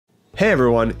Hey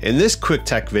everyone, in this quick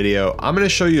tech video, I'm going to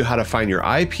show you how to find your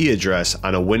IP address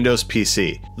on a Windows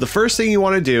PC. The first thing you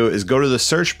want to do is go to the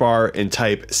search bar and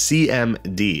type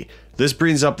CMD. This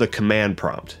brings up the command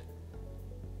prompt.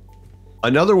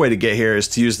 Another way to get here is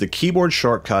to use the keyboard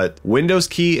shortcut Windows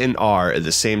key and R at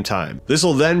the same time. This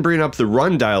will then bring up the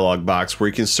run dialog box where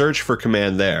you can search for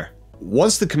command there.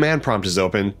 Once the command prompt is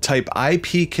open, type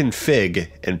IPCONFIG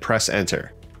and press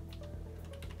enter.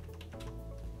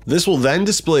 This will then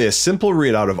display a simple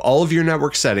readout of all of your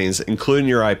network settings, including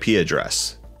your IP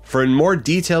address. For a more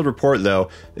detailed report though,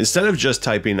 instead of just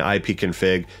typing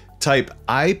IPCONFIG, type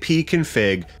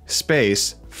IPCONFIG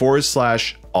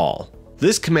 /all.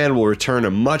 This command will return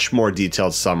a much more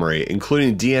detailed summary,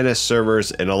 including DNS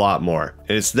servers and a lot more.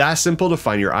 And it's that simple to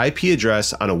find your IP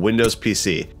address on a Windows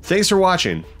PC. Thanks for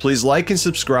watching. Please like and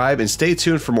subscribe and stay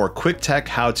tuned for more quick tech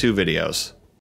how-to videos.